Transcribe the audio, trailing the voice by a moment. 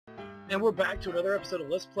And we're back to another episode of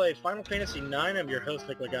Let's Play Final Fantasy IX. I'm your host,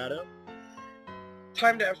 Nick Legato.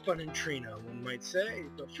 Time to have fun in Tournement, one might say.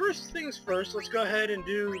 But first things first, let's go ahead and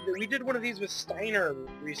do... We did one of these with Steiner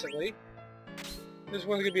recently. This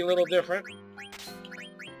one's going to be a little different,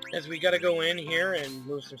 as we got to go in here and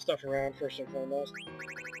move some stuff around first and foremost.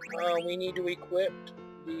 We need to equip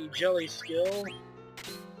the jelly skill.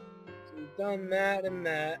 So we've done that and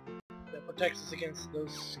that. That protects us against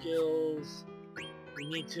those skills. We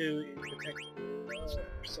need to protect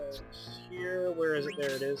ourselves here. Where is it? There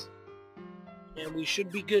it is. And we should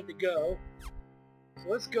be good to go. So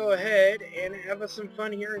let's go ahead and have us some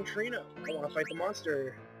fun here in Tournement. I want to fight the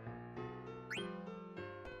monster.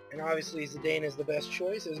 And obviously Zidane is the best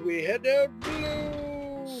choice as we head down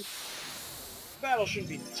below. Battle shouldn't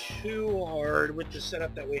be too hard with the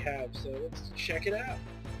setup that we have, so let's check it out.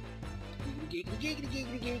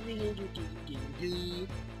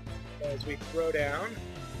 As we throw down,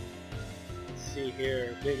 let's see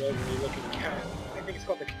here, big ugly looking cat. I think it's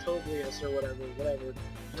called the Catoglius or whatever.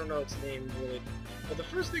 I don't know its name really. But the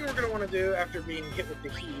first thing we're going to want to do after being hit with the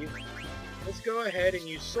heave, let's go ahead and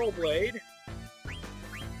use Soul Blade.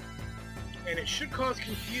 And it should cause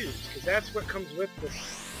Confuse, because that's what comes with the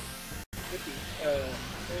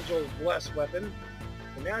Angel's Bless weapon.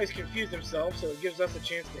 And now he's confused himself, so it gives us a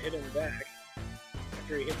chance to hit him back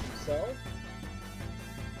after he hits himself.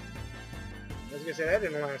 I was going to say, that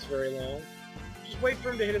didn't last very long. Just wait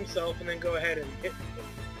for him to hit himself and then go ahead and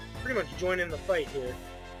pretty much join in the fight here.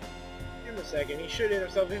 Give him a second. He should hit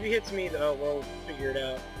himself. If he hits me, though, we'll figure it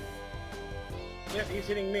out. Yep, he's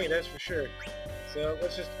hitting me, that's for sure. So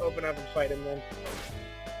let's just open up and fight him then.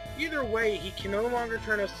 Either way, he can no longer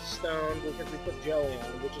turn us to stone because we put jelly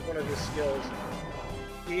on him, which is one of his skills.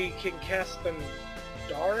 He can cast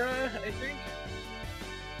Dara, I think?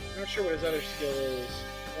 I'm not sure what his other skill is.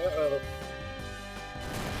 Uh-oh.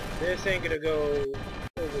 This ain't gonna go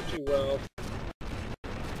over too well.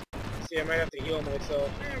 See, I might have to heal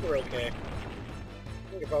myself. We're okay.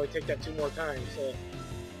 We could probably take that 2 more times, so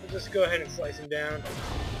let's just go ahead and slice him down.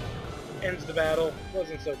 Ends the battle.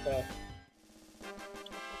 Wasn't so tough.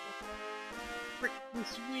 Freaking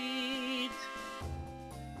sweet!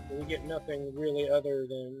 But we get nothing really other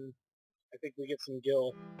than... I think we get some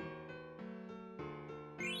gil.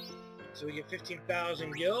 So we get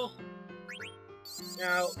 15,000 gil.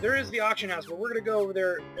 Now, there is the auction house, but we're going to go over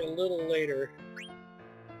there a little later.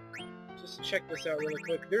 Just check this out really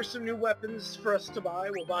quick. There's some new weapons for us to buy.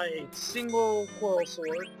 We'll buy a single Coral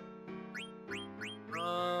Sword.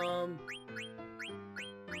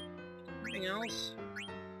 Anything else?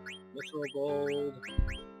 Mithril Gold.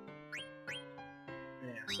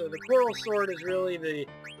 Yeah, so the Coral Sword is really the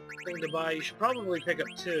thing to buy. You should probably pick up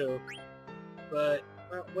 2. But,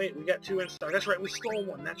 well, wait, we got 2 in stock. That's right, we stole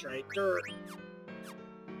 1. That's right. Dirt.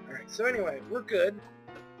 Alright, so anyway, we're good.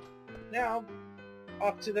 Now,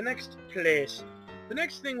 off to the next place. The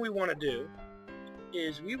next thing we want to do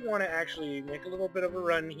is we want to actually make a little bit of a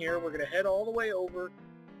run here. We're going to head all the way over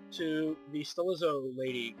to the Stilizzo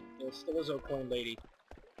lady, the Stilizzo coin lady,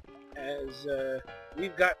 as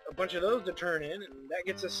we've got a bunch of those to turn in, and that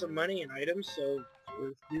gets us some money and items, so it's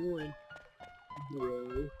worth doing,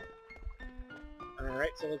 bro.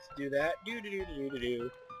 Alright, so let's do that.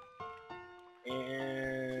 Do.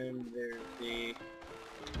 And there's the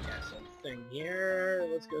castle thing here.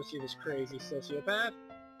 Let's go see this crazy sociopath.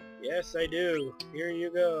 Yes, I do. Here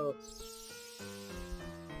you go.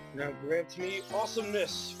 Now grant me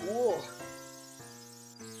awesomeness. Whoa.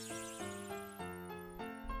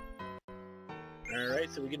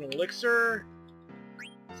 Alright, so we get an elixir.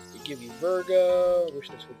 We give you Virgo. Wish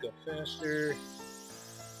this would go faster.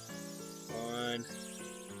 On.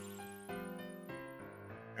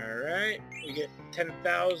 Alright, we get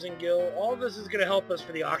 10,000 gil. All this is going to help us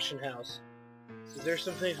for the auction house. So there's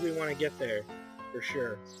some things we want to get there, for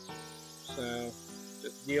sure. So,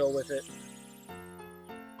 just deal with it.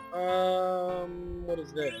 What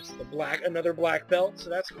is this? Another black belt, so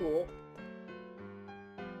that's cool.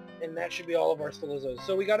 And that should be all of our Stilizzos.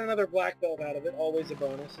 So we got another black belt out of it, always a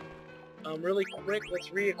bonus. Really quick,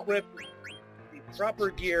 let's re-equip the proper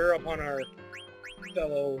gear upon our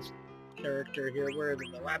fellow character here, where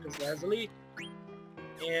the Lapis Lazuli,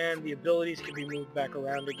 and the abilities can be moved back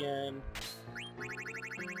around again.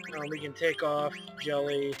 We can take off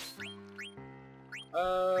Jelly.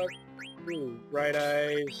 Bright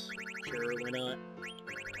Eyes. Sure, why not?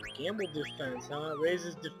 Gamble Defense, huh?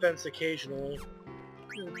 Raises defense occasionally.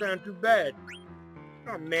 Doesn't sound too bad.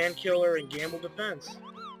 Oh, Man Killer and Gamble Defense.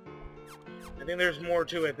 I think there's more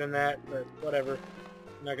to it than that, but whatever.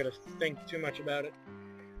 I'm not gonna think too much about it.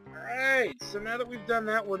 Alright, so now that we've done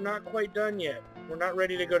that, we're not quite done yet. we're not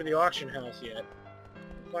ready to go to the auction house yet.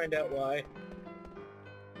 We'll find out why.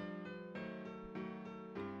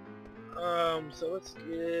 So let's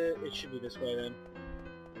get... It should be this way then.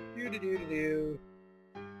 Do-do-do-do-do.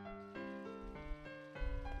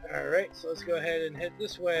 Alright, so let's go ahead and head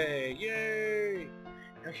this way. Yay!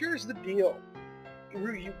 Now here's the deal.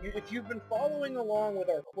 If you've been following along with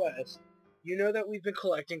our quest, you know that we've been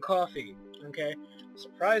collecting coffee, okay?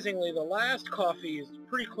 Surprisingly, the last coffee is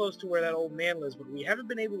pretty close to where that old man lives, but we haven't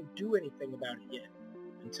been able to do anything about it yet,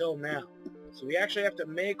 until now. So we actually have to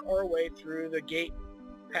make our way through the gate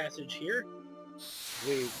passage here.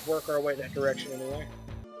 We work our way that direction anyway.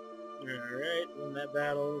 Alright, win that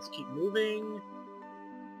battle. Let's keep moving.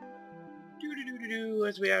 Do-do-do-do-do,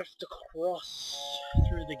 as we have to cross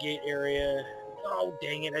through the gate area. Oh,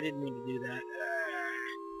 dang it, I didn't mean to do that.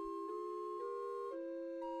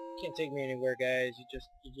 Can't take me anywhere, guys. You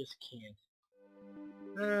just can't.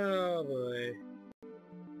 Oh, boy.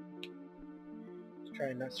 Let's try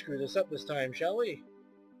and not screw this up this time, shall we?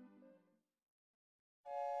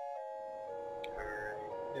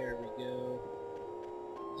 Alright, there we go.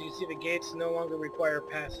 As you can see, the gates no longer require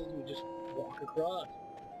passes. We just walk across.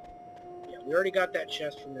 Yeah, we already got that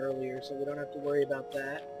chest from earlier, so we don't have to worry about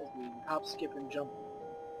that. We hop, skip, and jump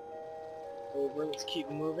over. Let's keep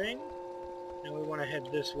moving. And we want to head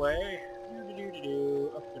this way.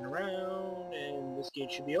 Do-do-do-do-do, up and around, and this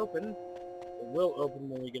gate should be open. It will open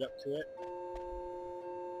when we get up to it.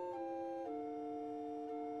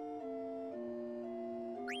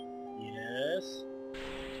 Yes.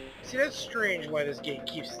 See, that's strange why this gate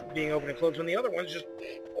keeps being open and closed when the other one's just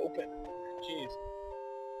open. Jeez.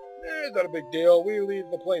 It's not a big deal. We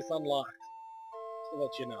leave the place unlocked. To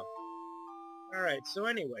let you know. Alright, so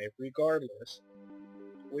anyway, regardless,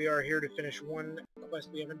 we are here to finish one quest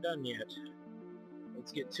we haven't done yet.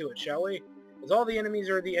 Let's get to it, shall we? Because all the enemies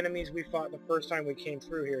are the enemies we fought the first time we came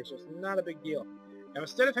through here, so it's not a big deal. Now,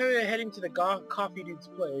 instead of heading to the coffee dude's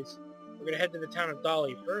place, we're going to head to the town of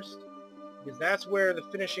Dolly first, because that's where the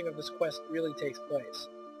finishing of this quest really takes place.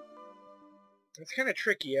 It's kind of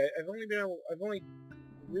tricky. I've only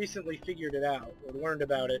recently figured it out, or learned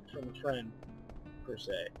about it from a friend, per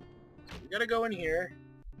se. So we gotta go in here,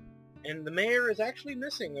 and the mayor is actually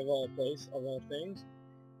missing of all things,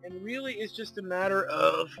 and really it's just a matter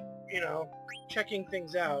of, you know, checking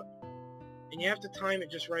things out, and you have to time it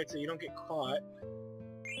just right so you don't get caught.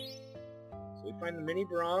 So we find the mini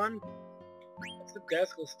brawn. That's the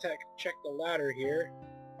desk. Let's check the ladder here,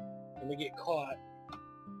 and we get caught.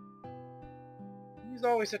 He's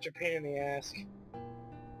always such a pain in the ass.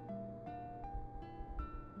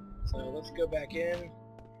 So let's go back in.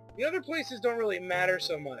 The other places don't really matter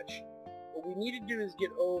so much. What we need to do is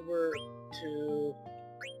get over to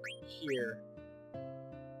here.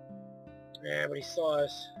 Yeah, but he saw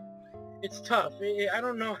us. It's tough. I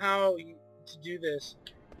don't know how to do this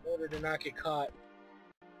in order to not get caught.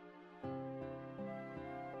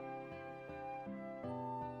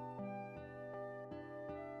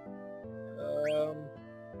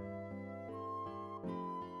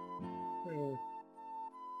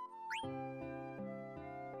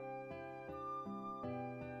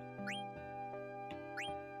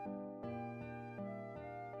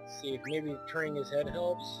 See if maybe turning his head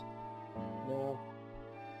helps. No.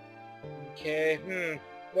 Okay.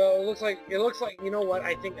 Well, it looks like you know what?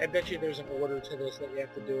 I bet you there's an order to this that you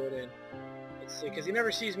have to do it in. Let's see, because he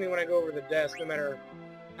never sees me when I go over the desk, no matter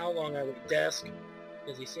how long I wait. Desk.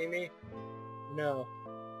 Does he see me? No.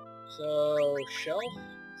 So shelf.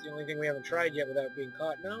 It's the only thing we haven't tried yet without being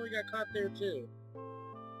caught. No, we got caught there too.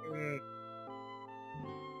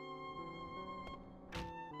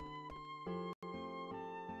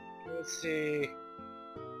 Let's see.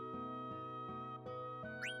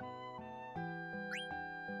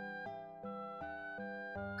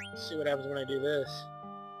 Let's see what happens when I do this.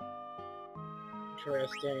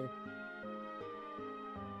 Interesting.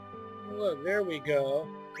 Look, there we go.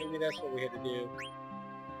 Maybe that's what we had to do.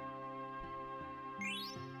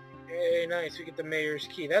 Hey, nice. We get the mayor's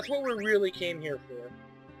key. That's what we really came here for.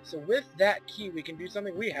 So with that key, we can do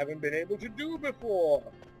something we haven't been able to do before.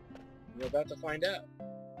 We're about to find out.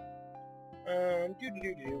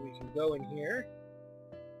 We can go in here.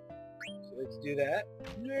 So let's do that.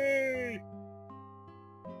 Yay!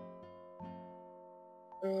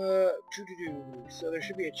 So there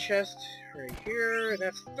should be a chest right here.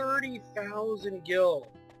 That's 30,000 gil.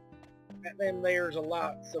 That man layers a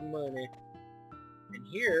lot of money. And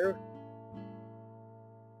here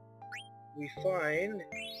we find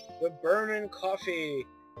the Burman coffee.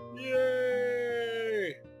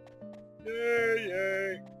 Yay! Yay,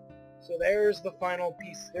 yay! So there's the final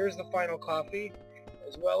piece. There's the final coffee.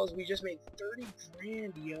 As well as we just made 30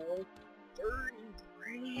 grand, yo. 30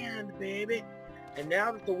 grand, baby. And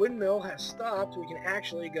now that the windmill has stopped, we can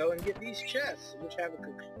actually go and get these chests, which have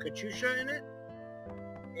a Katusha in it.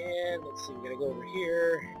 And let's see, we gotta go over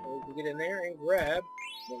here, and we can get in there and grab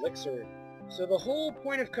the elixir. So the whole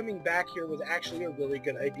point of coming back here was actually a really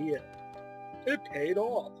good idea. It paid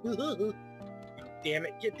off. Damn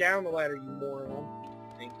it, get down the ladder, you moron.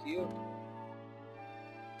 Thank you.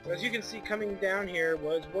 So as you can see, coming down here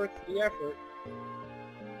was worth the effort.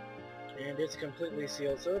 And it's completely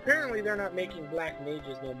sealed. So apparently they're not making black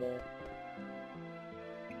mages no more.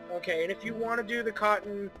 Okay, and if you want to do the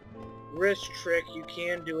cotton wrist trick, you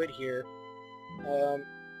can do it here. So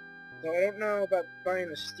I don't know about buying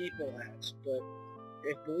the steeple hats, but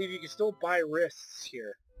I believe you can still buy wrists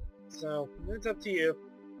here. So it's up to you.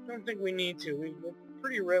 I don't think we need to. We're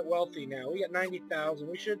pretty wealthy now. We got 90,000.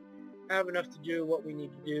 We should have enough to do what we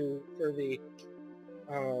need to do for the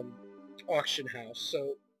auction house.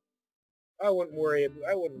 So I wouldn't worry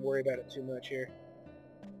about it too much here.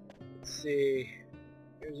 Let's see.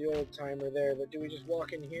 There's the old timer there, but do we just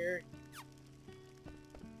walk in here?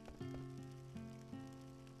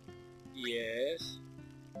 Yes.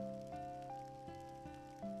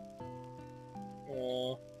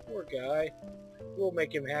 Aw, poor guy. We'll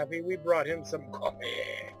make him happy. We brought him some coffee.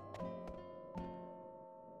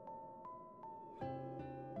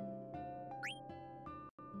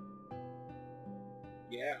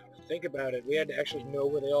 Yeah, think about it. We had to actually know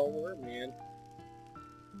where they all were, man.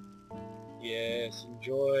 Yes,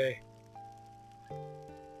 enjoy.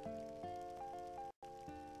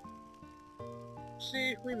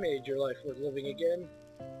 See, we made your life worth living again.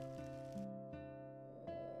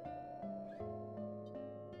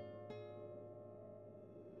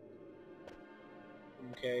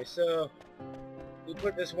 Okay, so we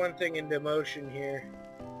put this one thing into motion here.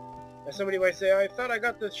 Now somebody might say, I thought I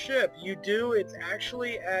got this ship. You do? It's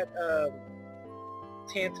actually at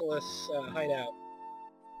Tantalus hideout.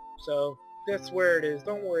 So that's where it is.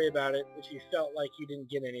 Don't worry about it if you felt like you didn't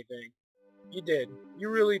get anything. You did. You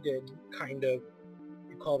really did. Kind of.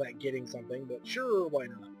 You call that getting something, but sure, why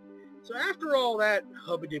not? So after all that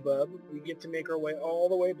hubbity-bub, we get to make our way all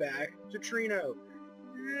the way back to Trino.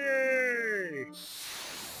 Yay!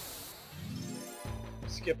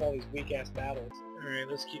 Skip all these weak-ass battles. Alright,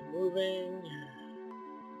 let's keep moving.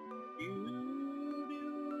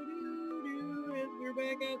 We're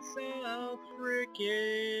back at South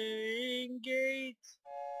frickin' Gate.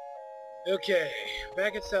 Okay,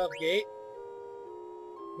 back at South Gate.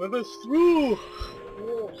 Let us through!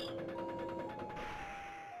 Oh.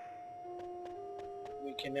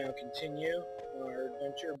 We can now continue our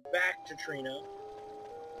adventure back to Trino.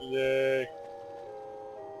 Yay!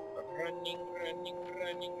 Running,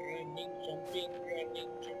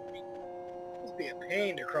 jumping. Must be a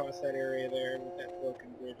pain to cross that area there with that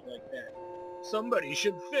broken bridge like that. Somebody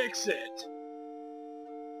should fix it!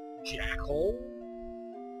 Jackhole?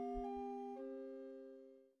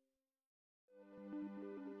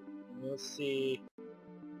 Let's see.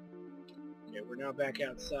 Okay, we're now back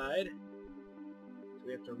outside. So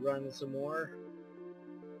we have to run some more.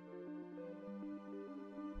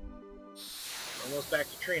 Almost back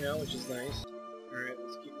to Trino, which is nice. Alright,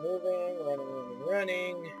 let's keep moving,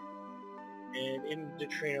 running. And into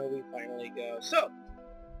Trino we finally go. So,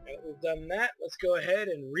 now that we've done that, let's go ahead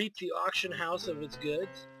and reap the auction house of its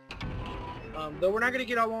goods. Though we're not going to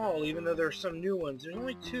get them all, even though there's some new ones. There's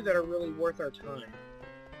only 2 that are really worth our time.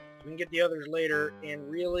 We can get the others later, and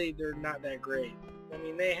really, they're not that great. I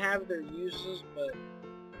mean, they have their uses, but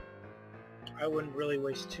I wouldn't really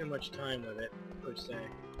waste too much time with it, per se.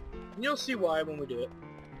 And you'll see why when we do it.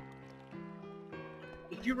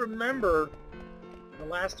 If you remember, the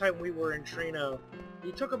last time we were in Trino,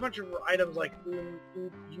 we took a bunch of items like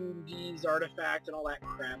Undi's artifact and all that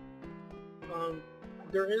crap.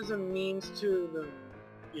 There is a means to the,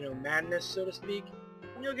 madness, so to speak.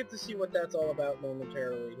 And you'll get to see what that's all about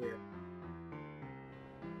momentarily here.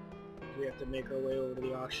 We have to make our way over to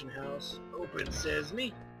the auction house. Open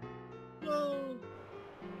sesame. Oh.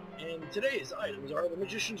 And today's items are the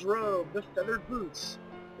Magician's Robe, the Feathered Boots,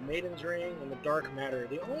 the Maiden's Ring, and the Dark Matter.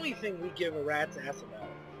 The only thing we give a rat's ass about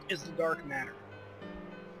is the Dark Matter.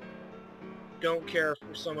 Don't care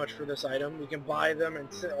so much for this item. We can buy them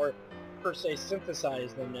or per se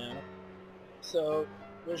synthesize them now. So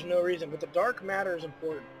there's no reason. But the Dark Matter is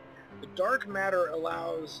important. The Dark Matter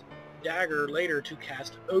allows Dagger later to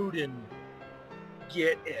cast Odin.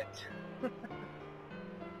 Get it.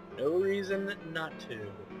 No reason not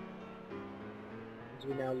to. As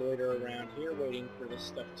we now loiter around here waiting for this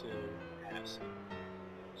stuff to pass.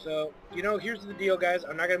 So, you know, here's the deal, guys.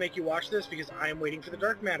 I'm not going to make you watch this because I'm waiting for the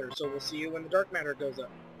dark matter. So we'll see you when the dark matter goes up.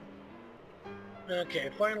 Okay,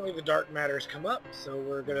 finally the dark matter's come up. So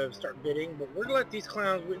we're going to start bidding. But we're going to let these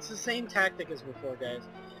clowns... It's the same tactic as before, guys.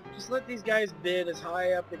 Just let these guys bid as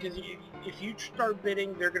high up. Because if you start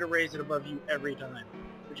bidding, they're going to raise it above you every time.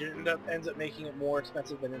 Which ends up making it more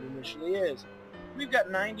expensive than it initially is. We've got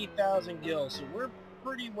 90,000 gills. So we're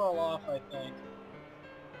pretty well off, I think.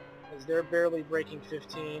 As they're barely breaking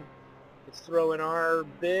 15. Let's throw in our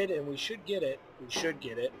bid, and we should get it. We should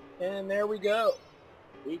get it. And there we go.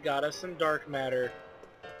 We got us some dark matter.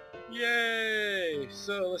 Yay!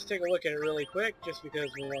 So let's take a look at it really quick, just because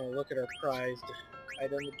we want to look at our prized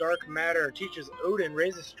item. The dark matter teaches Odin,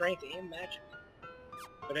 raises strength and magic.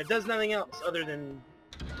 But it does nothing else other than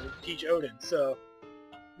teach Odin, so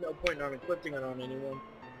no point on equipping it on anyone.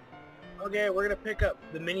 Okay, we're going to pick up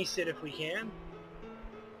the mini-Sid if we can.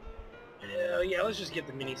 Yeah, let's just get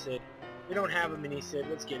the mini-Sid. We don't have a mini-Sid,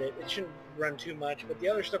 let's get it. It shouldn't run too much, but the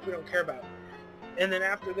other stuff we don't care about. And then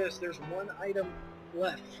after this, there's one item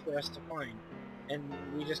left for us to find. And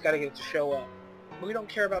we just gotta get it to show up. We don't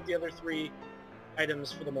care about the other 3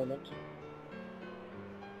 items for the moment.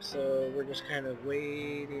 So we're just kind of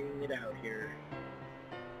waiting it out here.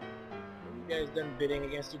 Are you guys done bidding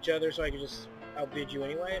against each other so I can just outbid you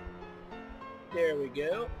anyway? There we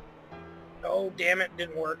go. Oh, damn it,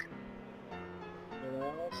 didn't work.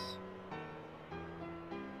 Anyone else?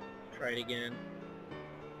 Try it again.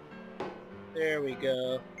 There we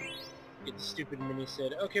go. Get the stupid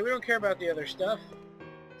mini-Sid. Okay, we don't care about the other stuff.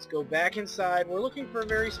 Let's go back inside. We're looking for a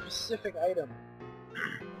very specific item.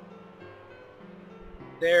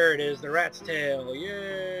 There it is, the rat's tail.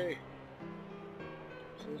 Yay!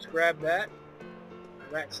 So let's grab that.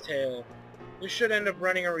 Rat's tail. This should end up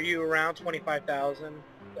running you around 25,000.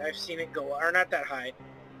 I've seen it go, or not that high.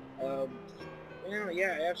 Well,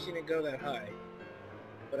 yeah, I have seen it go that high.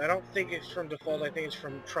 But I don't think it's from default. I think it's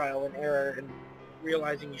from trial and error and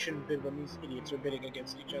realizing you shouldn't bid when these idiots are bidding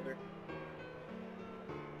against each other.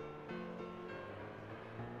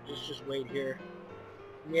 Just wait here.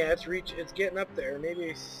 Yeah, it's getting up there. Maybe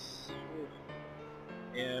it's...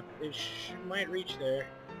 Yeah, it might reach there.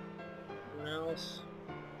 Anyone else?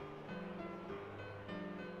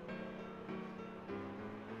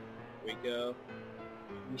 Here we go.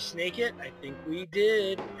 Did we snake it? I think we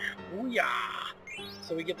did. Booyah!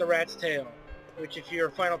 So we get the rat's tail, which if you're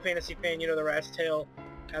a Final Fantasy fan, you know the rat's tail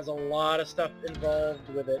has a lot of stuff involved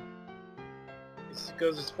with it. This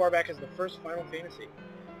goes as far back as the first Final Fantasy.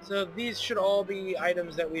 So these should all be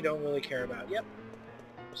items that we don't really care about. Yep.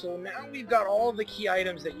 So now we've got all the key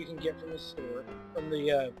items that you can get from the store, from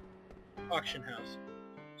the auction house.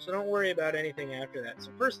 So don't worry about anything after that.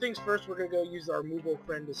 So first things first, we're going to go use our Moogle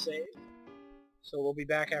friend to save. So we'll be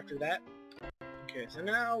back after that. Okay, so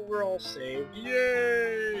now we're all saved.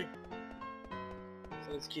 Yay!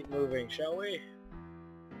 So let's keep moving, shall we?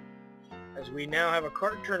 As we now have a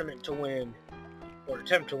card tournament to win. Or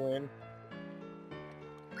attempt to win.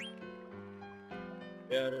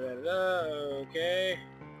 Okay.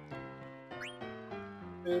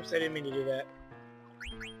 Oops, I didn't mean to do that.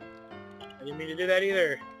 I didn't mean to do that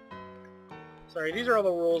either. Sorry, these are all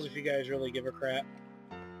the rules if you guys really give a crap.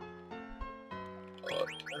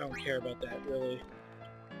 I don't care about that, really.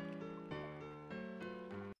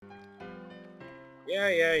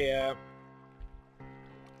 Yeah.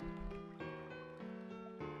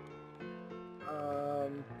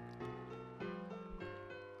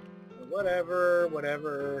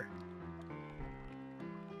 Whatever.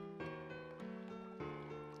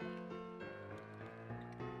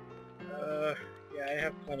 Yeah, I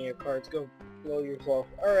have plenty of cards. Go blow yourself.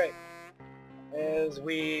 Alright. As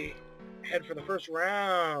we head for the first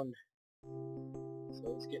round. So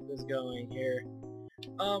let's get this going here.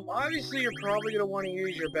 Obviously you're probably going to want to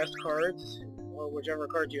use your best cards, or whichever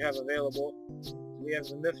cards you have available. We have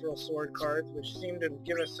the Mithril Sword cards, which seem to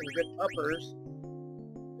give us some good uppers.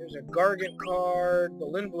 There's a Gargant card, the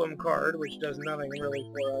Lindblom card, which does nothing really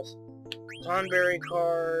for us. Tonberry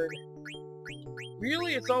card.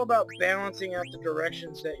 Really, it's all about balancing out the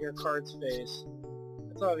directions that your cards face.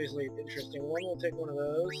 That's obviously an interesting one. We'll take one of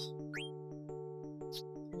those.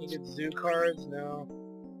 Any good zoo cards? No.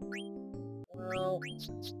 Well...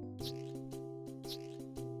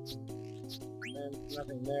 And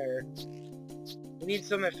nothing there. We need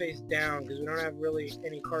some that face down, because we don't have really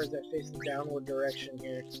any cards that face the downward direction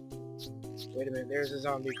here. Wait a minute, there's a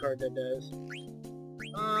zombie card that does.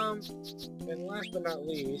 And last but not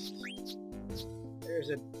least,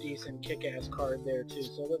 there's a decent kick-ass card there too,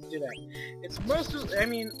 so let's do that. It's most of, I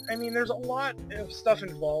mean, there's a lot of stuff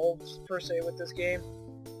involved, per se, with this game.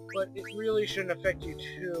 but it really shouldn't affect you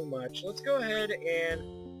too much. Let's go ahead and...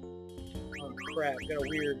 Oh crap, got a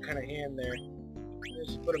weird kind of hand there.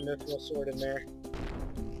 Let's put a mithril sword in there.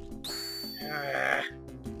 Ah.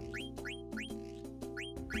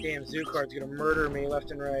 Damn Zoocard's gonna murder me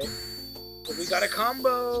left and right. But we got a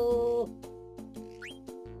combo!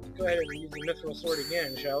 Let's go ahead and use the mithril sword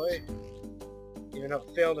again, shall we? Even though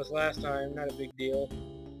it failed us last time, not a big deal.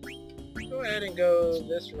 Go ahead and go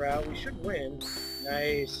this route. We should win.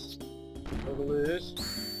 Nice. No to lose.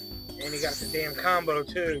 And he got the damn combo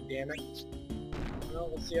too, damn it. Well,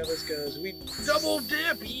 let's see how this goes. We double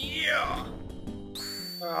dip! Yeah!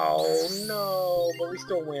 Oh no, but we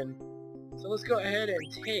still win. So let's go ahead and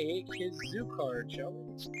take his zoo card, shall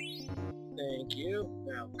we? Thank you.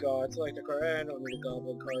 Oh god, select a card. I don't need a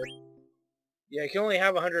goblin card. Yeah, you can only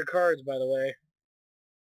have 100 cards, by the way.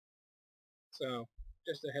 So,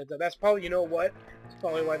 just a heads up. That's probably, you know what? That's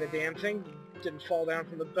probably why the damn thing didn't fall down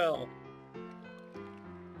from the bell.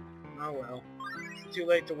 Oh well. It's too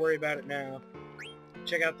late to worry about it now.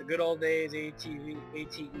 Check out the good old days ATE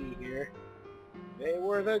here. They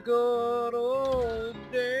were the good old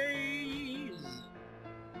days.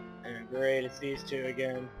 And great, it's these two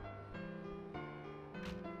again.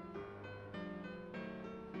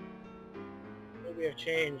 Maybe I've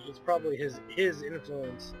changed. It's probably his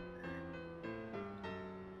influence.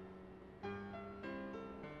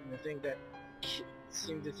 And I think that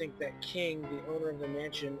seem to think that King, the owner of the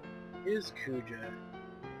mansion, is Kuja.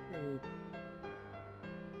 On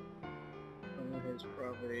his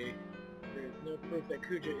property. There's no proof that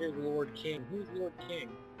Kuja is Lord King. Who's Lord King?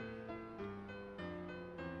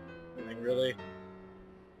 Nothing really.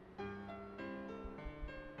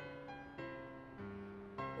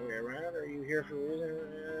 Are we around? Are you here for a reason?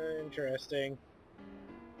 Interesting.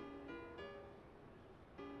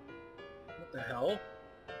 What the hell?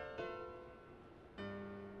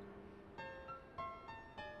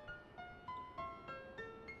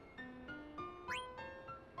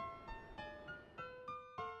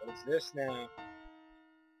 What's this now?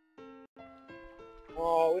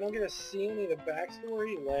 Oh, we don't get to see any of the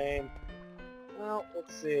backstory? Lame. Well,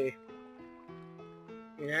 let's see.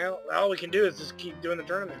 You know, all we can do is just keep doing the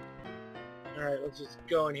tournament. Alright, let's just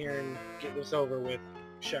go in here and get this over with,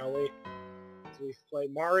 shall we? So we play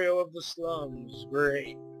Mario of the Slums.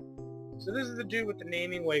 Great. So this is the dude with the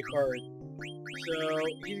Naming Way card. So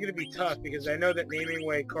he's going to be tough because I know that Naming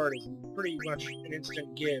Way card is pretty much an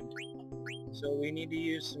instant give. So we need to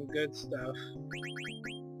use some good stuff.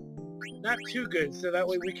 Not too good, so that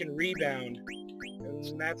way we can rebound.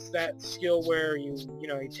 And that's that skill where you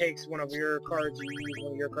know, he takes one of your cards, you use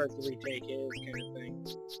one of your cards to retake his kind of thing.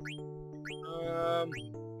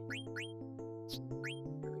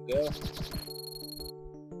 There we go.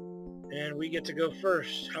 And we get to go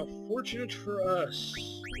first. How fortunate for us.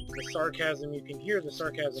 The sarcasm, you can hear the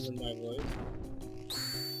sarcasm in my voice.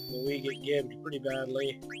 So we get gibbed pretty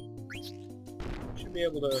badly. Should be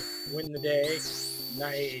able to win the day.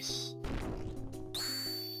 Nice.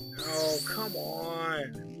 Oh, come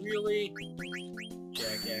on. Really?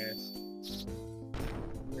 Jackass.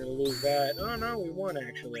 We're gonna lose that. Oh no, we won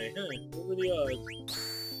actually. Huh, what were the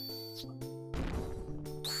odds?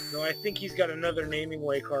 No, I think he's got another Naming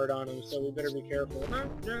Way card on him, so we better be careful. No,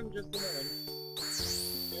 just the one.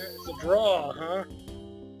 Yeah, it's a draw, huh?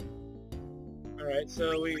 Alright,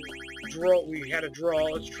 so we had a draw.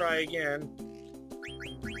 Let's try again.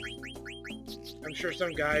 I'm sure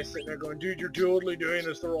some guy's sitting there going, dude, you're totally doing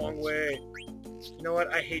this the wrong way. You know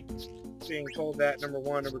what? I hate being told that, number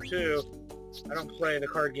one. Number two, I don't play the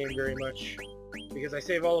card game very much because I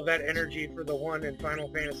save all of that energy for the one in Final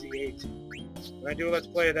Fantasy VIII. When I do a Let's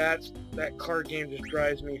Play of that card game just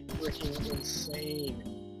drives me freaking insane.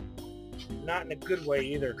 Not in a good way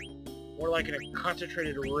either. More like in a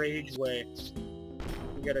concentrated rage way.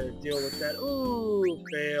 We gotta deal with that. Ooh,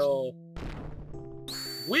 fail.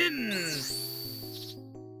 Win!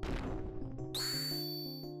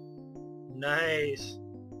 Nice.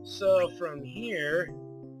 So from here,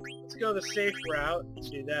 let's go the safe route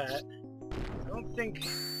and do that. I don't think...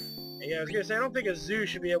 Yeah, I was gonna say, I don't think a zoo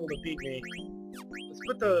should be able to beat me. Let's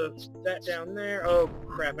put that down there. Oh,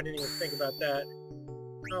 crap, I didn't even think about that.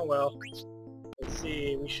 Oh, well. Let's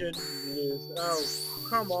see, we should lose... Oh,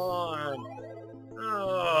 come on!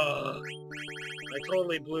 Oh, I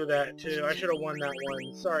totally blew that, too. I should have won that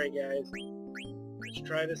one. Sorry, guys. Let's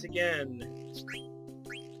try this again.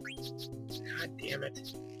 God damn it.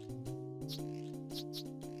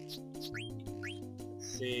 Let's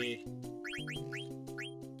see.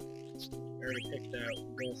 I already picked out,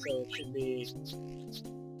 so it should be a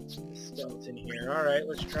skeleton here. Alright,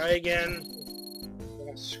 let's try again. I'm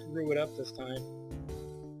gonna screw it up this time.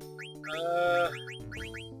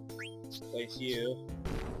 Place you.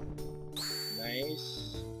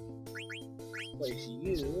 Nice. Place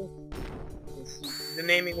you. The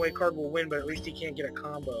naming way card will win, but at least he can't get a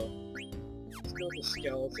combo. Let's go with the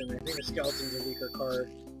skeleton. I think the skeleton's a weaker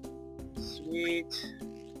card. Sweet.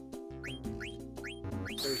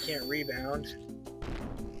 So we can't rebound.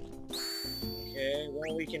 Okay,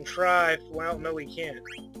 well we can try. Well, no we can't.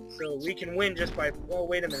 So we can win just by... Well,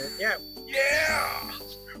 wait a minute. Yeah! Yeah!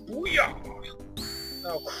 Booyah!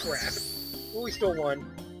 Oh, crap. Well, we still won.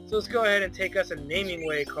 So let's go ahead and take us a naming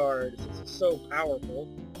way card, since it's so powerful.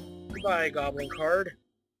 Goodbye, goblin card.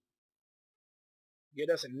 Get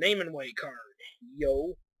us a naming way card.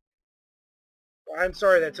 Yo. I'm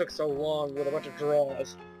sorry that took so long with a bunch of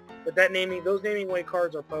draws. But those naming way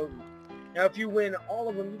cards are potent. Now if you win all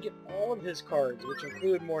of them, you get all of his cards, which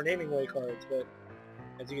include more naming way cards, but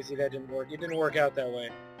as you can see that didn't work. It didn't work out that way.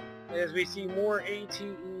 As we see more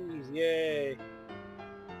ATEs, yay.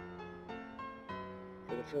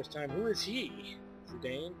 For the first time, who is he?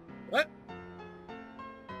 Zidane? What?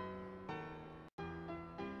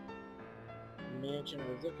 Mansion,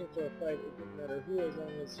 I was looking for a fight, it didn't matter who as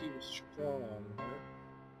long as he was strong. Huh?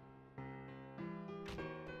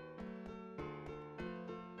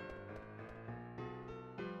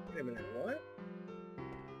 Wait a minute, what?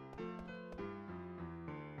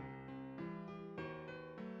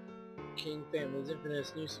 King family's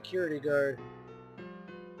infamous new security guard.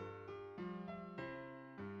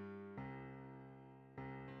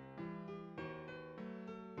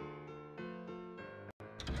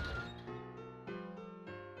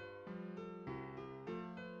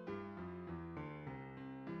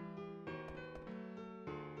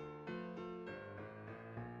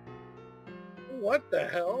 What the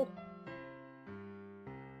hell?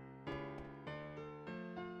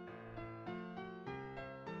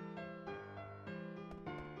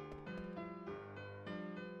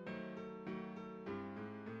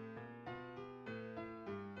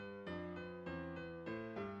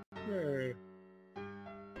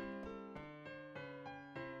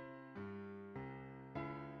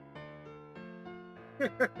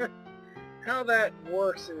 How that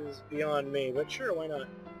works is beyond me, but sure, why not?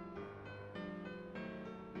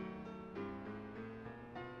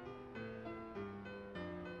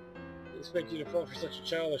 I expect you to fall for such a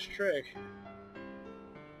childish trick.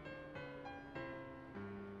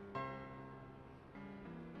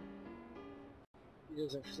 He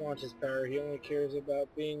doesn't flaunt his power, he only cares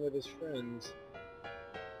about being with his friends.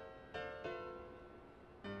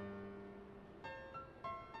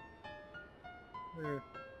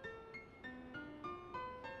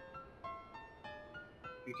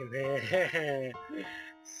 You can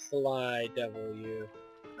Sly W.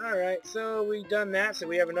 Alright, so we've done that, so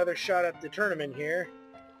we have another shot at the tournament here.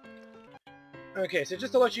 Okay, so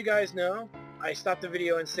just to let you guys know, I stopped the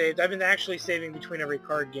video and saved. I've been actually saving between every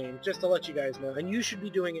card game, just to let you guys know. And you should be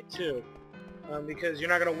doing it too, because you're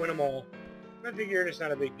not going to win them all. I figured it's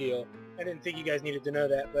not a big deal. I didn't think you guys needed to know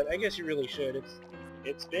that, but I guess you really should.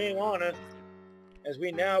 It's being honest. As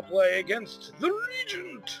we now play against the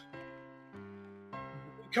Regent!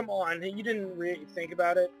 Come on, you didn't really think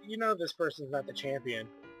about it. You know this person's not the champion.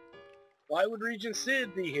 Why would Regent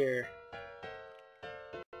Sid be here?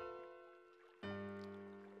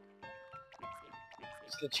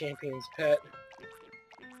 It's the champion's pet.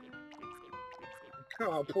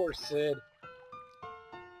 Oh, poor Sid.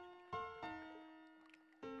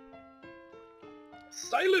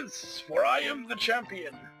 Silence, for I am the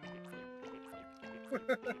champion!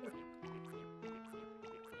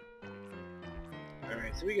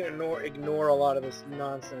 Alright, so we can ignore a lot of this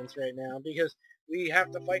nonsense right now, because we have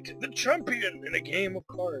to fight the champion in a game of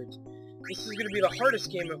cards. This is going to be the hardest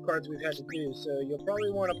game of cards we've had to do, so you'll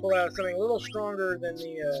probably want to pull out something a little stronger than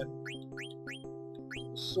the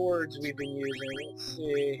swords we've been using. Let's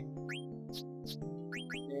see.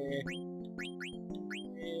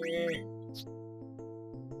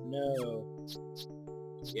 No.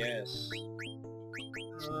 Yes.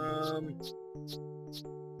 Not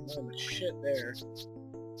much shit there.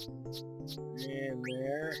 And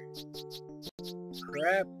there.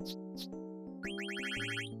 Crap.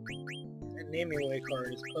 That naming way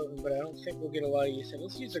card is potent, but I don't think we'll get a lot of use.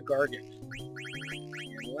 Let's use a Gargant.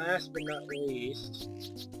 And last but not least,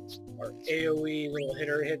 our AoE little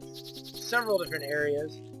hitter hits several different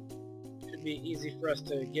areas. Should be easy for us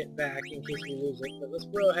to get back in case we lose it. But let's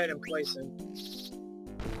go ahead and place him,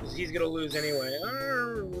 because he's gonna lose anyway.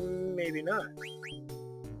 Or maybe not.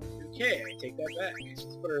 Okay, I take that back.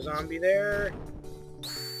 Let's put our zombie there.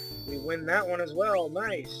 We win that one as well.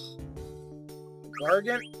 Nice.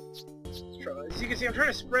 Gargant. As you can see, I'm trying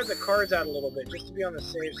to spread the cards out a little bit, just to be on the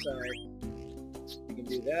safe side. We can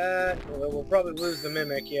do that. Well, we'll probably lose the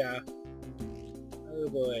Mimic, yeah. Oh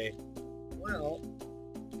boy. Well,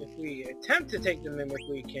 if we attempt to take the Mimic,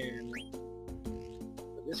 we can.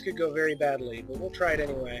 But this could go very badly, but we'll try it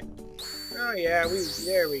anyway. Oh yeah,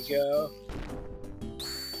 there we go.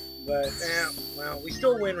 But, well, we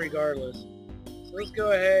still win regardless. So let's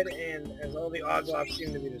go ahead and, as all the Oglops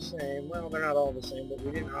seem to be the same, well, they're not all the same, but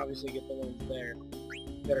we didn't obviously get the ones there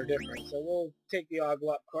that are different. So we'll take the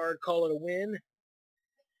Oglop card, call it a win.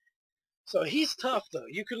 So he's tough, though.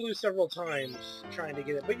 You could lose several times trying to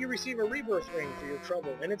get it, but you receive a rebirth ring for your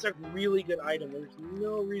trouble, and it's a really good item. There's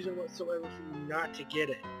no reason whatsoever for you not to get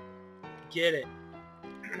it. Get it.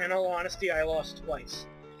 In all honesty, I lost twice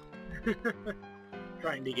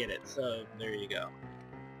trying to get it, so there you go.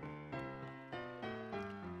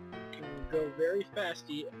 Can go very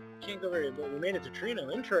fasty. Can't go very, but we made it to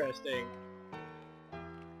Trino. Interesting.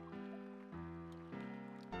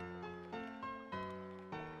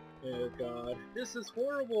 Oh god. This is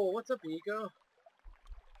horrible. What's up, Ego?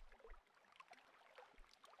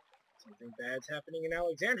 Something bad's happening in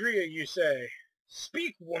Alexandria, you say?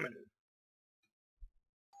 Speak, woman!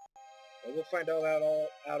 Well, we'll find out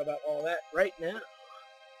about all that right now.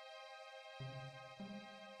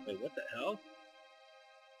 Wait, what the hell?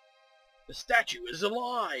 The statue is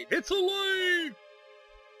alive! It's alive!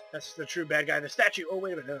 That's the true bad guy. The statue! Oh,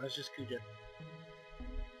 wait a minute. No, that's just Kuja.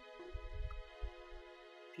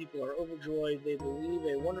 People are overjoyed. They believe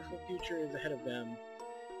a wonderful future is ahead of them.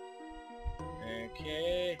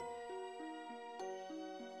 Okay.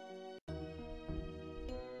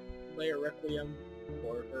 Play a requiem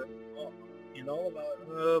for her. Oh, and all about...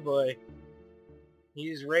 Oh, boy.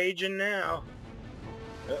 He's raging now.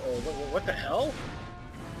 Uh-oh. What the hell?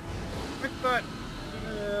 I thought...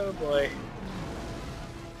 Oh, boy.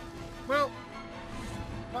 Well,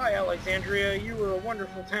 hi, Alexandria. You were a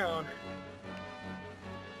wonderful town.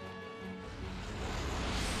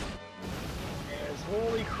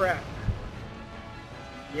 Holy crap.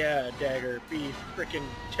 Yeah, Dagger, be frickin'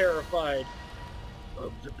 terrified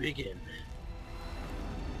of the big end.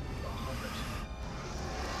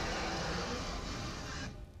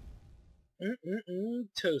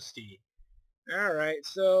 Toasty. Alright,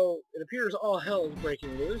 so it appears all hell is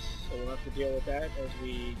breaking loose, so we'll have to deal with that as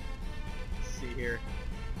we see here.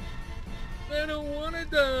 I don't want to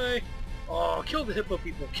die! Oh, kill the hippo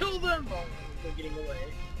people! Kill them! Oh, they're getting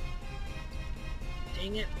away.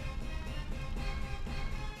 Dang it.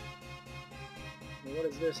 And what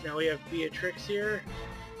is this? Now we have Beatrix here.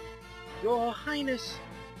 Your Highness!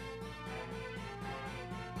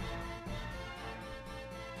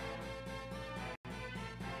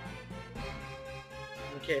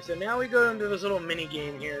 Okay, so now we go into this little mini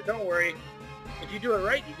game here. Don't worry. If you do it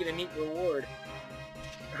right, you get a neat reward.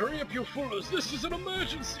 Hurry up, you fools! This is an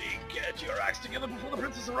emergency! Get your acts together before the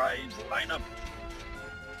princess arrives! Line up!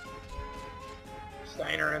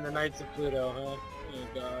 Steiner and the Knights of Pluto, huh? Oh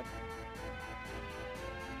god.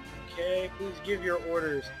 Okay, please give your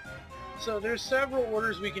orders. So there's several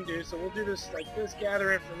orders we can do, so we'll do this like this.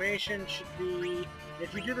 Gather information should be...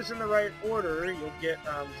 If you do this in the right order, you'll get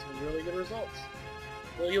some really good results.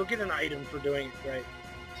 Well, you'll get an item for doing it right.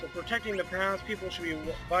 So protecting the townspeople should be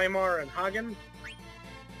Weimar and Hagen.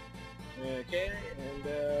 Okay, and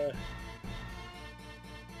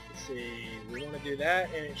let's see, we want to do that,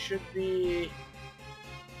 and it should be...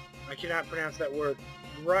 I cannot pronounce that word.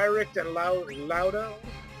 Ryricht and Laudo.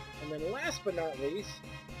 And then last but not least,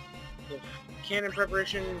 the cannon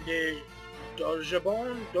preparation de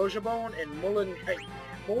Dojabon and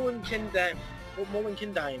Mullenkindheim.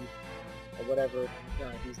 Or whatever.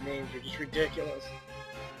 God, these names are just ridiculous.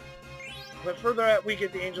 But further up, we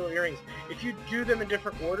get the Angel Earrings. If you do them in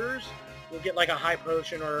different orders, you'll get like a high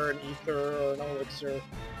potion or an ether or an elixir.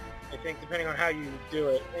 I think, depending on how you do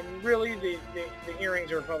it. And really, the earrings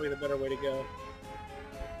are probably the better way to go.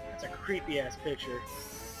 That's a creepy-ass picture.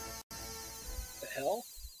 The hell?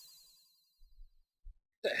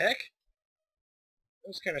 The heck? That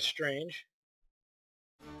was kind of strange.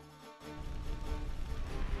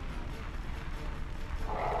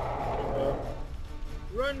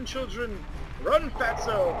 Run, children! Run,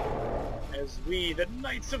 Fatso! As we, the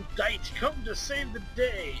Knights of Dite, come to save the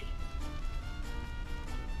day!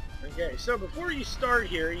 Okay, so before you start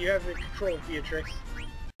here, you have the control of Beatrix.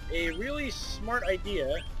 A really smart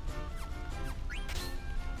idea.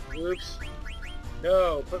 Oops.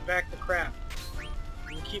 No, put back the crap.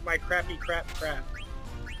 You can keep my crappy crap.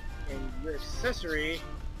 And your accessory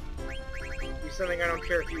be something I don't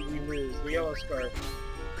care if you lose. The yellow scarf.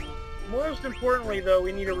 Most importantly, though,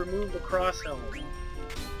 we need to remove the cross helmet.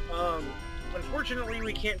 Unfortunately,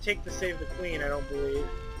 we can't take the Save the Queen, I don't believe.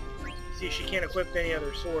 See, she can't equip any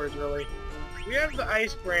other swords, really. We have the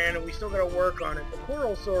Ice Brand, and we still gotta work on it. The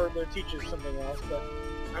Coral Sword, though, teaches something else, but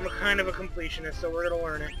I'm a kind of a completionist, so we're gonna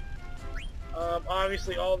learn it.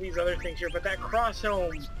 Obviously, all these other things here, but that Cross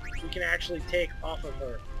Helm we can actually take off of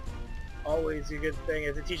her. Always a good thing,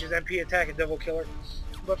 as it teaches MP attack and Devil Killer.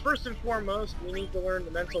 But first and foremost, we need to learn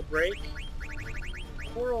the Mental Break.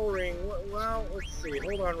 Coral Ring, well, let's see.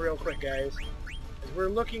 Hold on real quick, guys. As we're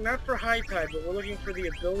looking not for High Tide, but we're looking for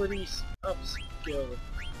the ability up skill.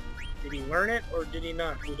 Did he learn it, or did he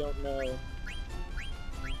not? We don't know.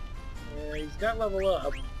 He's got level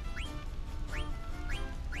up.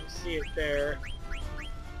 You see it there.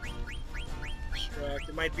 Extract.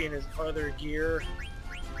 It might be in his other gear.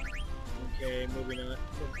 Okay, maybe not.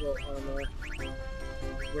 Full armor.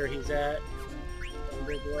 Where he's at.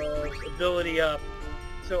 Thunder Gloves. Ability up.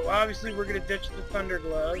 So obviously we're going to ditch the Thunder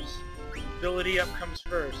Gloves. Ability up comes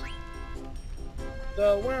first.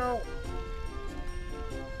 So, well...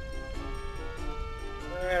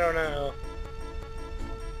 I don't know.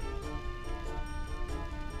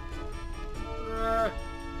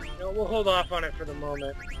 No, we'll hold off on it for the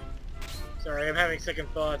moment. Sorry, I'm having second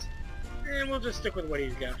thoughts. And we'll just stick with what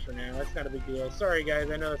he's got for now. That's not a big deal. Sorry, guys,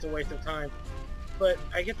 I know it's a waste of time. But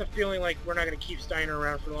I get the feeling like we're not going to keep Steiner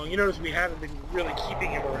around for long. You notice we haven't been really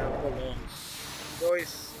keeping him around for long. We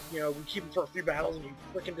always, you know, we keep him for a few battles and he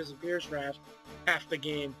frickin' disappears for half the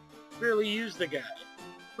game. Barely use the guy.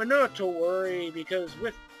 But not to worry, because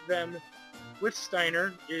with them, with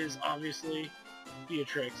Steiner, is obviously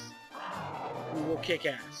Beatrix, who will kick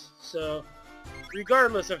ass. So,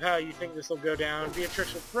 regardless of how you think this will go down,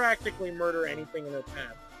 Beatrix will practically murder anything in her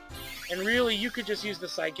path. And really, you could just use the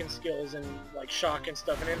Psychic skills and, like, shock and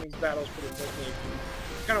stuff and end these battles pretty quickly.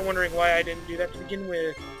 I'm kind of wondering why I didn't do that to begin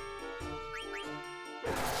with.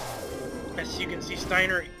 As you can see,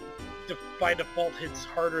 Steiner, by default, hits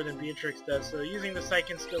harder than Beatrix does, so using the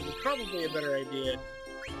Psychic skills is probably a better idea.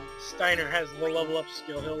 Steiner has the level up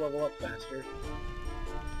skill, he'll level up faster.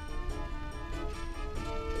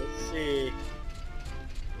 Let's see.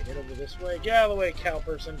 Get over this way. Get out of the way, cow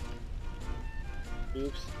person.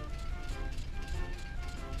 Oops.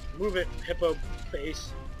 Move it, hippo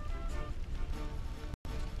face.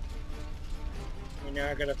 We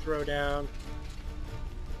now gotta throw down.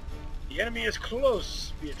 The enemy is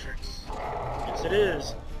close, Beatrix. Yes, it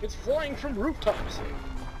is. It's flying from rooftops,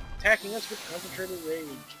 attacking us with concentrated rage.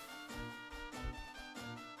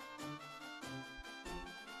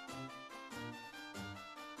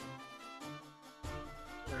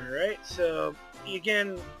 Alright, so,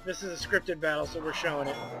 again, this is a scripted battle, so we're showing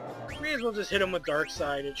it. May as well just hit him with Dark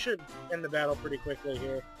Side. It should end the battle pretty quickly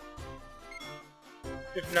here.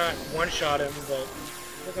 If not, one-shot him, but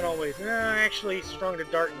doesn't always... actually, strong to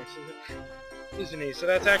darkness, isn't he? So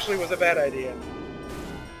that actually was a bad idea.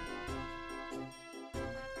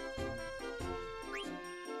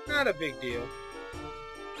 Not a big deal.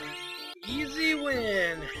 Easy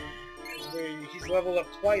win! He's leveled up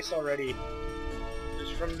twice already.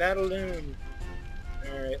 Just from that alone.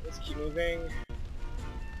 Alright, let's keep moving.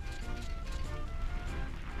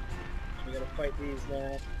 We gotta fight these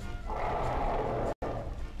now.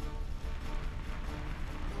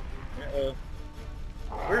 Uh-oh.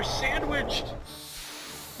 We're sandwiched!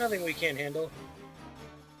 Nothing we can't handle.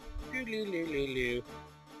 Doo-doo-doo-doo-doo.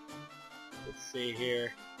 Let's see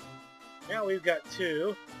here. Now we've got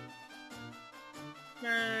two.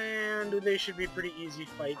 And they should be pretty easy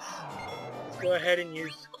fights. Let's go ahead and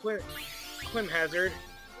use Clim Hazard.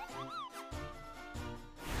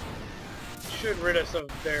 Should rid us of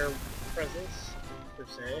their presence, per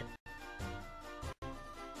se.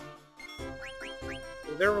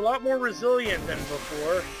 They're a lot more resilient than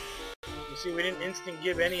before. You see, we didn't instant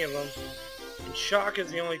give any of them. And Shock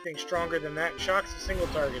is the only thing stronger than that. Shock's a single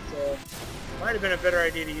target, so might have been a better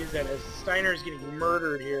idea to use that, as Steiner's getting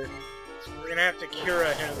murdered here. We're gonna have to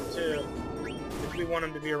Cura him too, if we want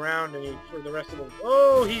him to be around for the rest of the...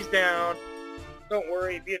 Oh, he's down! Don't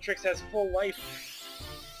worry, Beatrix has full life.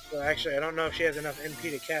 So actually, I don't know if she has enough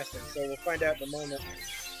MP to cast it, so we'll find out in a moment.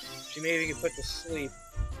 She maybe can put to sleep.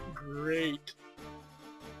 Great.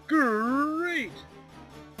 Great!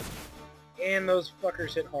 And those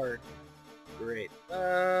fuckers hit hard. Great.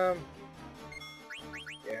 Yeah,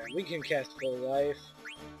 we can cast full life.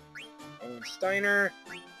 On Steiner.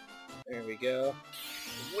 There we go.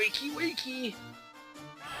 Wakey wakey!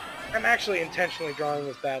 I'm actually intentionally drawing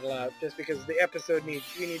this battle out, just because the episode we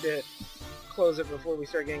need to close it before we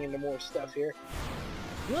start getting into more stuff here.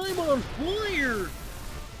 I'm on fire!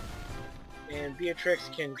 And Beatrix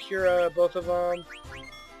can Cura both of them.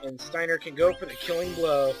 And Steiner can go for the killing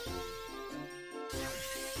blow.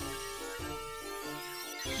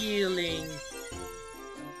 Healing.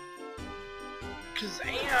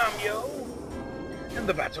 Kazam, yo! And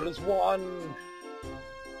the battle is won!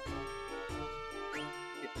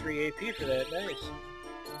 Get 3 AP for that, nice.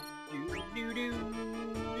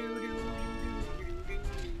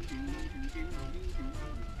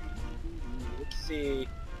 Let's see.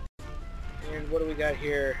 And what do we got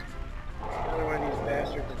here? Another one of these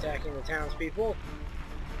bastards attacking the townspeople.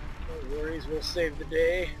 No worries, we'll save the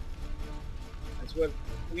day. That's what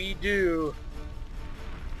we do.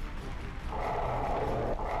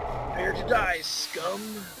 Prepare to die, scum!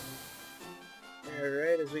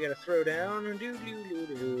 Alright, as we gotta throw down.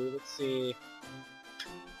 Let's see.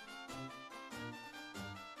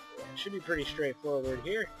 Yeah, it should be pretty straightforward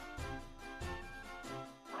here.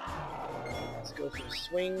 Let's go for the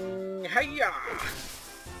swing. Hiya!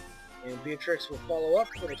 And Beatrix will follow up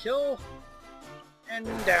for the kill. And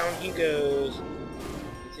down he goes.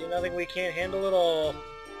 See, nothing we can't handle at all.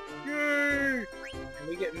 Yay! And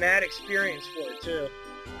we get mad experience for it, too.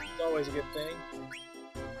 It's always a good thing.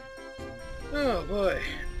 Oh, boy.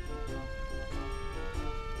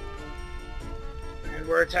 And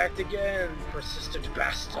we're attacked again. Persistent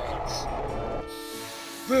bastards.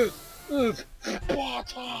 This is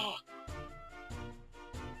Sparta!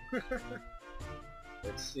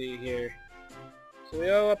 Let's see here. So we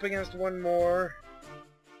go up against one more.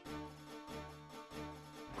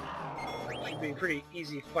 Should be a pretty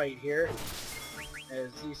easy fight here,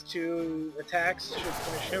 as these 2 attacks should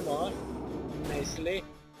finish him off nicely.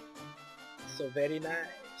 So very nice.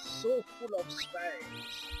 So full of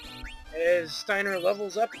spice. As Steiner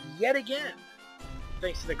levels up yet again,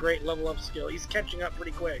 thanks to the great level up skill. He's catching up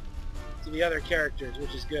pretty quick to the other characters,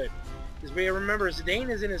 which is good. Because we remember, Zidane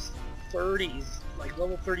is in his 30s, like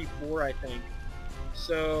level 34, I think.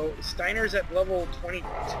 So Steiner's at level 22.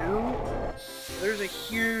 There's a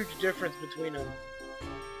huge difference between them.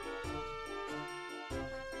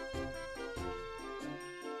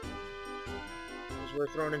 As we're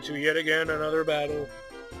thrown into yet again another battle.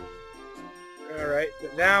 Alright,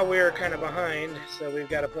 but now we're kind of behind, so we've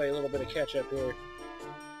got to play a little bit of catch up here.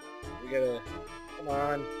 We gotta... come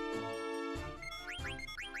on.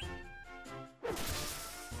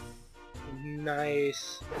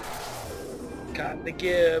 Nice. Got the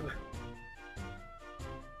gib.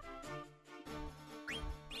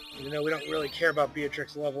 Even though we don't really care about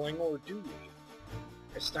Beatrix leveling, or do we?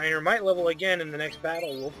 As Steiner might level again in the next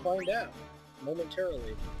battle, we'll find out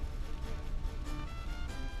momentarily.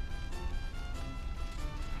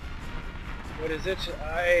 What is it?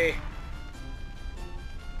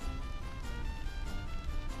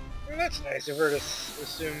 Well, that's nice of her to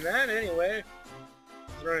assume that, anyway.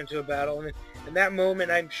 Thrown into a battle, and that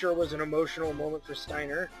moment I'm sure was an emotional moment for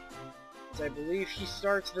Steiner, as I believe he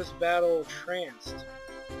starts this battle tranced.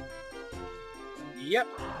 Yep,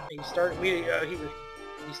 he starts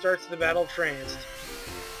the battle tranced,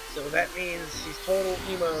 so that means he's total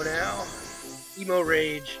emo now, emo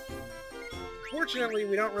rage. Fortunately,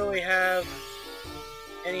 we don't really have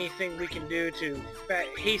anything we can do to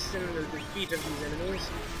hasten the defeat of these enemies,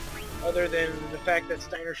 other than the fact that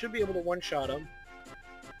Steiner should be able to one-shot them.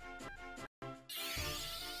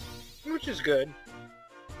 Which is good.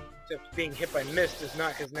 Except being hit by mist is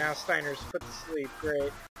not, because now Steiner's put to sleep.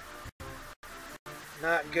 Great.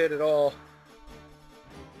 Not good at all.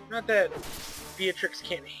 Not that Beatrix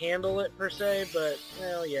can't handle it, per se, but,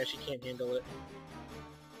 well, yeah, she can't handle it.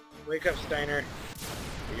 Wake up, Steiner.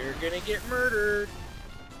 You're gonna get murdered.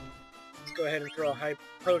 Let's go ahead and throw a high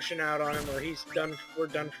potion out on him, or we're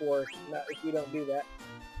done for. Not if we don't do that.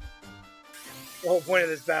 The whole point of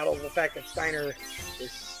this battle is the fact that Steiner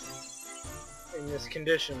is in this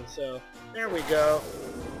condition, so there we go.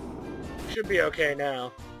 Should be okay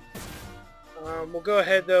now. We'll go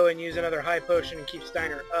ahead though and use another high potion and keep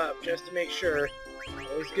Steiner up just to make sure.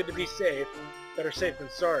 Always good to be safe. Better safe than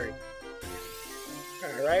sorry.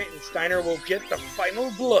 Alright, and Steiner will get the final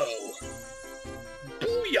blow.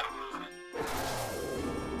 Booyah!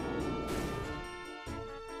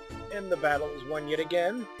 And the battle is won yet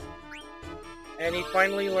again. And he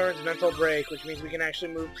finally learns Mental Break, which means we can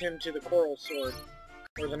actually move him to the Coral Sword.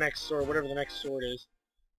 Or the next sword, whatever the next sword is.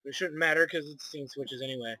 But it shouldn't matter, because it's scene switches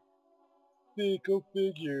anyway. Hey, go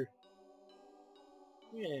figure.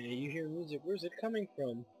 Yeah, you hear music. Where's it coming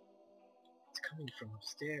from? It's coming from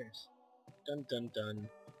upstairs. Dun dun dun.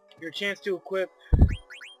 Your chance to equip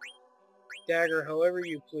dagger however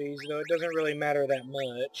you please, though it doesn't really matter that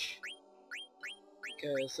much.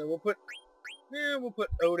 Okay, so we'll put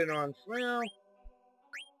Odin on. Well,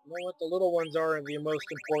 know what? The little ones are the most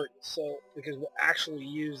important, so because we'll actually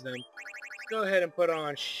use them. Let's go ahead and put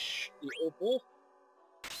on the opal.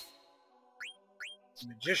 The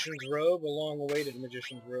magician's robe, a long awaited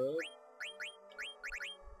magician's robe.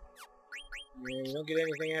 And you don't get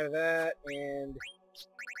anything out of that, and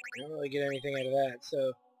you don't really get anything out of that,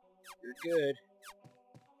 so you're good.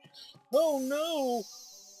 Oh no!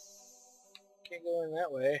 Can't go in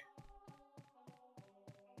that way.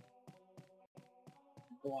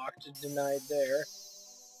 Blocked and denied there.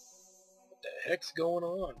 What the heck's going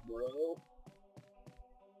on, bro?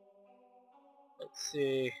 Let's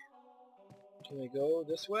see. Can we go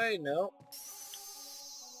this way? No.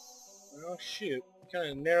 Oh shoot. Kind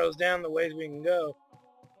of narrows down the ways we can go.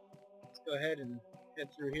 Let's go ahead and head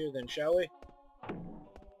through here then, shall we?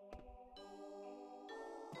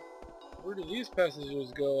 Where do these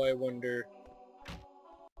passages go, I wonder?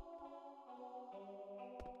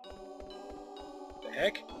 The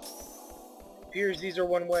heck? Appears these are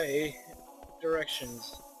one-way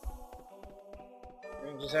directions.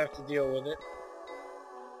 We'll just have to deal with it.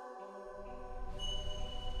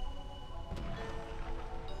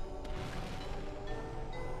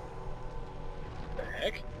 The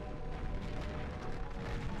heck?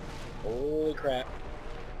 Holy crap.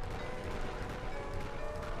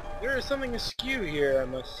 There is something askew here, I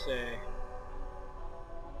must say.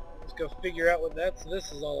 Let's go figure out what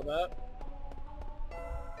this is all about.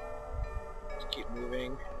 Let's keep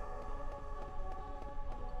moving.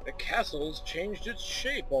 The castle's changed its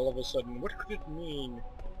shape all of a sudden. What could it mean?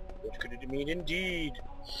 What could it mean indeed?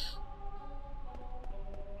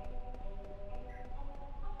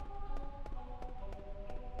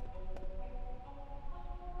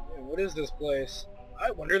 Man, what is this place?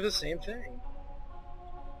 I wonder the same thing.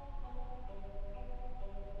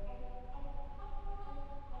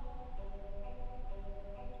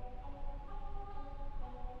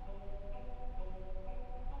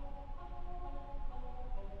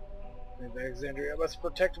 Alexandria must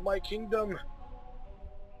protect my kingdom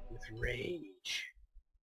with rage.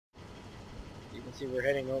 You can see we're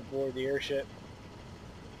heading aboard the airship.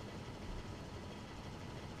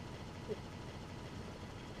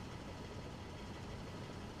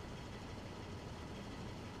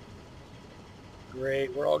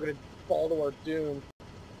 Great, we're all gonna fall to our doom.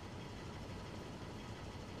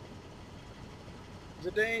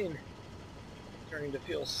 Zidane, starting to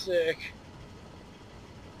feel sick.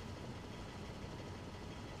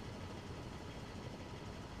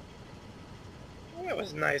 That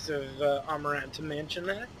was nice of Amaranth to mention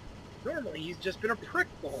that. Normally he's just been a prick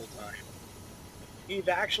the whole time. He's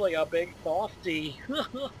actually a big softy.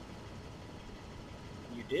 You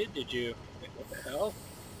did you? Wait, what the hell?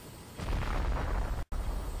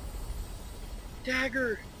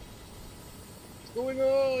 Dagger! What's going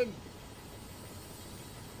on?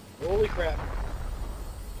 Holy crap.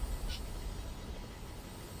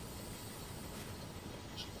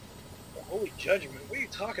 The Holy Judgment? What are you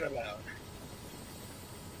talking about?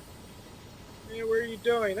 Hey, what are you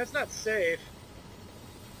doing? That's not safe.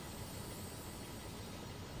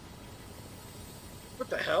 What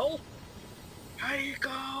the hell?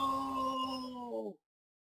 Go!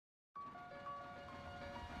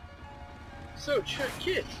 So,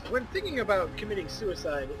 kid, when thinking about committing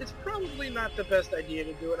suicide, it's probably not the best idea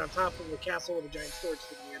to do it on top of a castle with a giant sword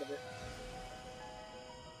sticking out of it.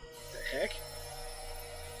 What the heck?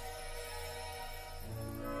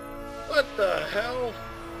 What the hell?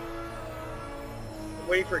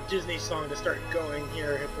 Wait for a Disney song to start going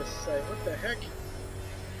here at this site. What the heck?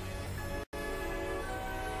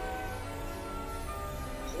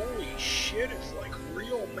 Holy shit, it's like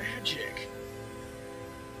real magic.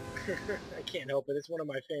 I can't help it. It's one of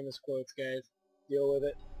my famous quotes, guys. Deal with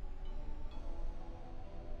it.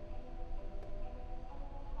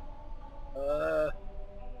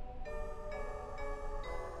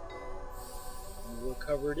 We're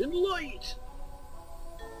covered in light.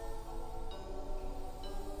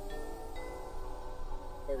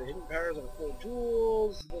 By the hidden powers of the 4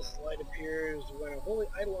 jewels, this light appears when a holy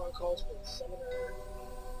eidolon calls for the summoner.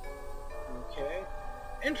 Okay.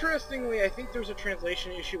 Interestingly, I think there's a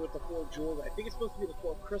translation issue with the 4 jewels. I think it's supposed to be the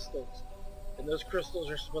 4 crystals. And those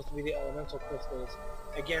crystals are supposed to be the elemental crystals.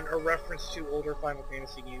 Again, a reference to older Final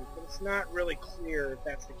Fantasy games, but it's not really clear if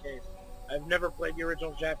that's the case. I've never played the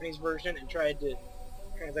original Japanese version and tried to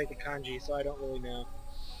translate the kanji, so I don't really know.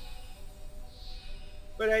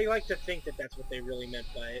 But I like to think that that's what they really meant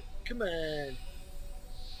by it. Come on.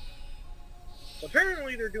 So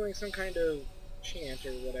apparently they're doing some kind of chant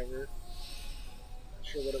or whatever. Not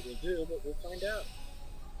sure what it will do, but we'll find out.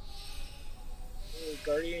 Hey,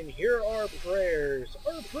 Guardian, hear our prayers.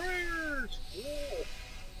 Our prayers! Whoa.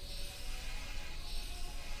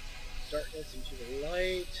 darkness into the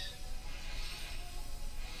light.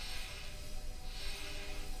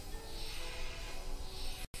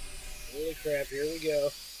 Holy crap, here we go.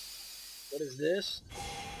 What is this?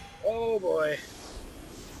 Oh boy.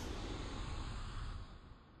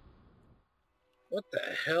 What the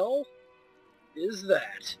hell is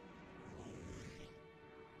that?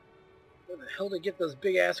 Where the hell did they get those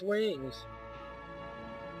big ass wings?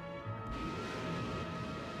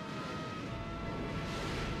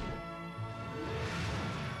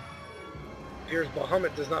 Appears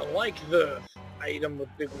Bahamut does not like the item with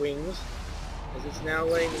big wings, as it's now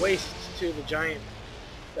laying waste to the giant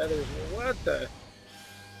feathers. What the?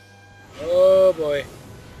 Oh boy.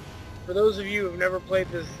 For those of you who have never played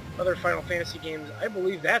this other Final Fantasy games, I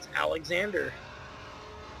believe that's Alexander.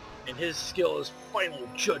 And his skill is Final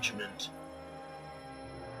Judgment.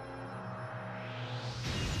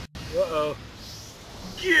 Uh-oh.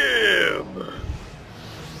 Gib!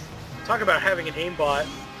 Talk about having an aimbot.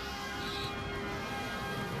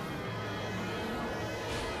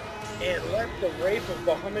 And let the rape of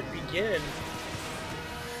Bahamut begin.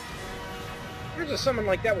 There's a summon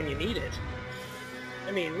like that when you need it.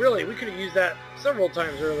 I mean, really, we could have used that several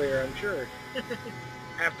times earlier, I'm sure.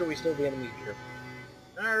 After we stole the enemy here.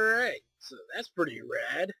 Alright, so that's pretty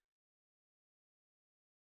rad.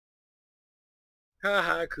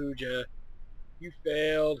 Haha, Kuja. You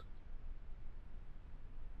failed.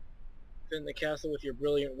 Defend the castle with your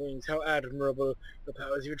brilliant wings. How admirable the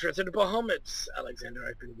powers you entrusted to Bahamut. Alexander,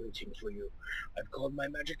 I've been waiting for you. I've called my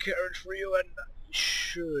magic carriage for you, and I'm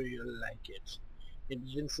sure you'll like it.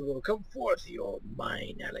 Invincible, come forth, you're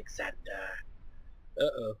mine, Alexander.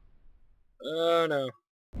 Uh-oh. Oh, no.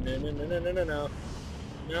 No, no, no, no, no, no, no.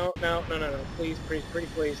 No, no, no, no, no. Please, please, pretty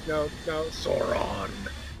please. No, no. Sauron.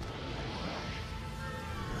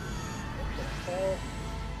 What the hell?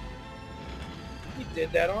 He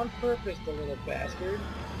did that on purpose, the little bastard.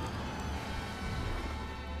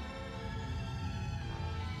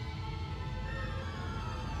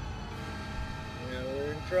 Now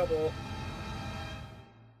we're in trouble.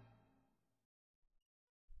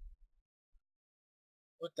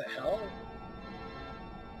 What the hell?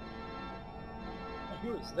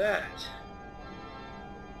 Who is that?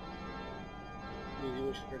 You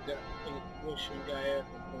wish for mission, Gaia.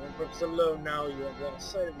 For one purpose alone now, you have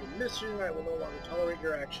lost sight of your mission. I will no longer tolerate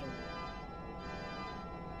your action.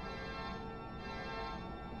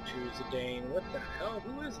 Choose a Dane. What the hell?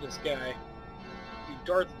 Who is this guy? Is he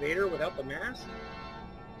Darth Vader without the mask?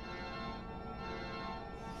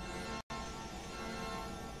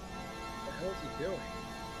 What the hell is he doing?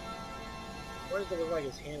 Why does it look like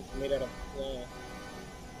his hands are made out of claw?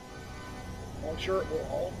 I'm sure it will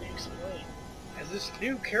all be explained as this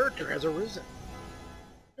new character has arisen.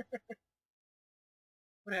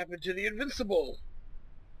 What happened to the Invincible?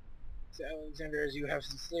 So Alexander, as you have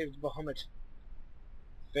enslaved Bahamut.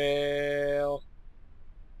 Fail.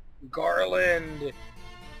 Garland. It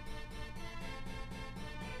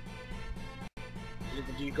is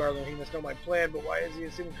indeed Garland. He must know my plan, but why is he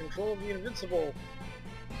assuming control of the Invincible?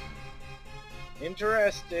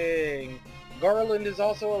 Interesting. Garland is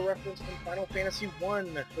also a reference from Final Fantasy I,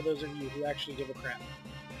 for those of you who actually give a crap.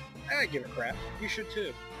 I give a crap. You should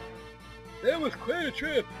too. That was quite a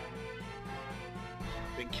trip.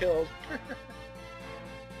 Been killed.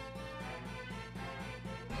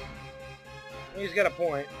 He's got a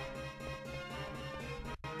point.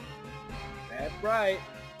 That's right.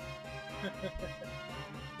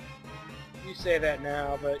 You say that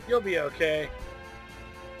now, but you'll be okay.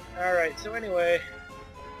 Alright, so anyway...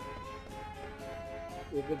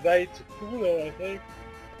 with the Knights of Kula, I think.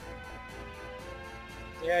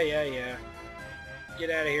 Yeah. Get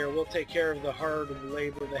out of here. We'll take care of the hard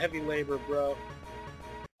labor, the heavy labor, bro.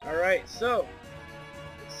 Alright, so...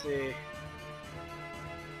 let's see.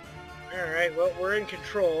 Alright, well, we're in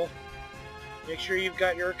control. Make sure you've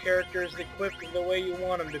got your characters equipped the way you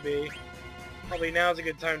want them to be. Probably now's a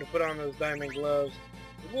good time to put on those diamond gloves.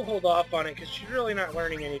 But we'll hold off on it, because she's really not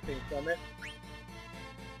learning anything from it.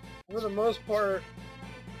 For the most part,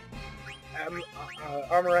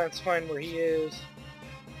 Amarant's fine where he is.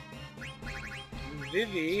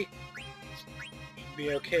 Vivi should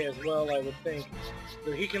be okay as well, I would think.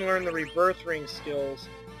 So he can learn the rebirth ring skills.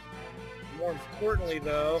 More importantly,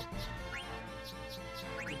 though,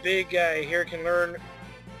 the big guy here can learn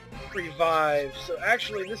revive. So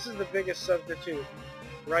actually, this is the biggest substitute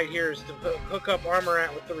right here, is to hook up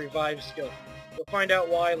Amarant with the revive skill. We'll find out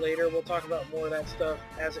why later. We'll talk about more of that stuff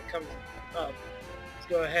as it comes up. Let's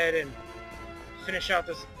go ahead and finish out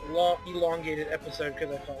this long, elongated episode,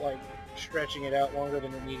 because I felt like stretching it out longer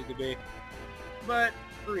than it needed to be. But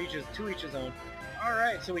to each his own.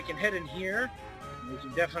 Alright, so we can head in here. We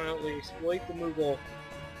can definitely exploit the Moogle.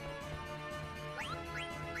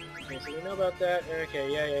 Okay, so we know about that.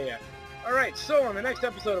 Okay, yeah. Alright, so on the next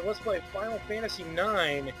episode of Let's Play Final Fantasy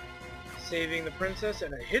IX, saving the princess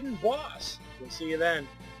and a hidden boss. We'll see you then.